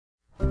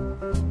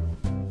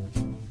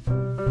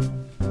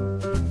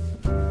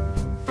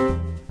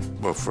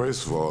Well,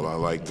 first of all, I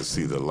like to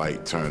see the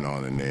light turn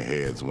on in their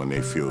heads when they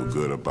feel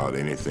good about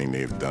anything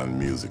they've done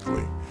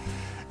musically.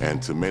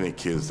 And to many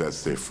kids,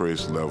 that's their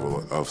first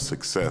level of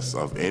success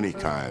of any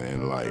kind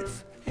in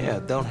life. Yeah,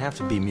 don't have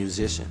to be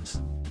musicians,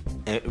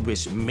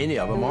 which many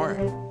of them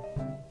aren't,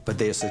 but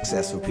they're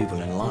successful people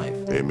in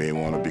life. They may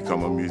want to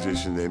become a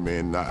musician, they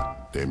may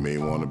not. They may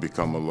want to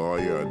become a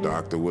lawyer, a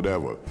doctor,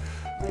 whatever.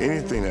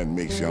 Anything that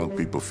makes young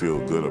people feel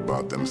good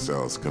about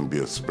themselves can be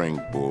a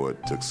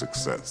springboard to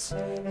success.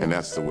 And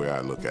that's the way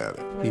I look at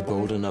it. Be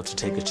bold enough to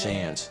take a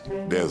chance.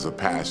 There's a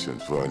passion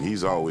for it.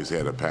 He's always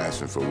had a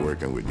passion for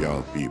working with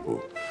young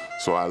people.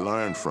 So I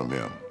learned from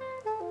him.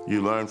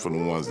 You learn from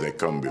the ones that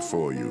come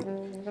before you.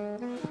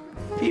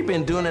 He's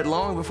been doing it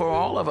long before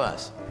all of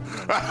us.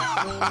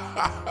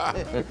 I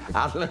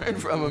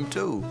learned from him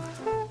too.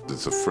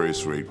 It's a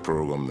first-rate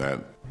program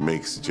that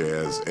makes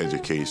jazz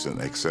education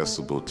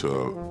accessible to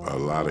a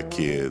lot of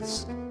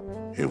kids.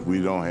 If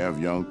we don't have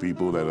young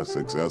people that are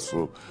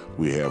successful,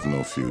 we have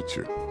no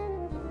future.